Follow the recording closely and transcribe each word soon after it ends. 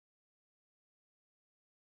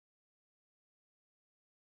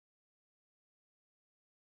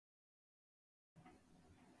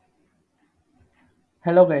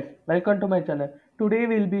Hello guys, welcome to my channel. Today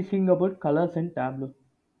we'll be seeing about colors in Tableau.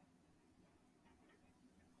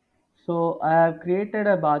 So I have created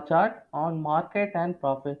a bar chart on market and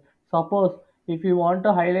profit. Suppose if you want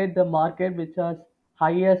to highlight the market which has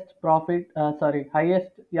highest profit,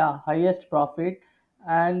 highest profit,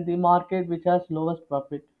 and the market which has lowest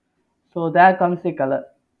profit. So there comes the color.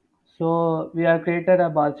 So we have created a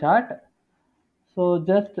bar chart. So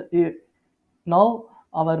now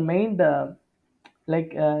our main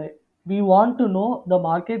like we want to know the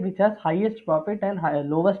market which has highest profit and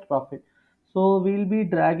lowest profit. So we'll be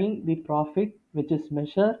dragging the profit which is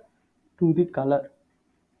measured to the color.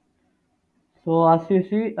 So as you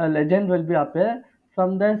see, a legend will be appear.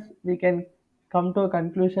 From this, we can come to a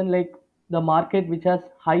conclusion like the market which has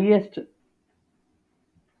highest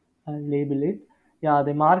label it. Yeah,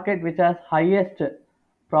 the market which has highest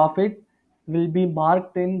profit will be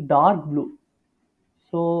marked in dark blue.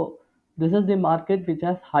 So this is the market which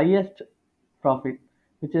has highest profit,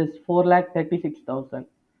 which is 4,36,000,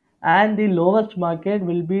 and the lowest market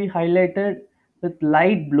will be highlighted with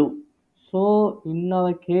light blue. So in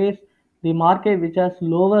our case, the market which has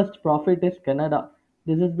lowest profit is Canada.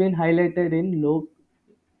 This has been highlighted in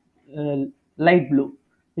uh, light blue,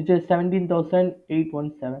 which is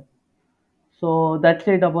 17,817. So that's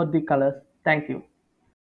it about the colors. Thank you.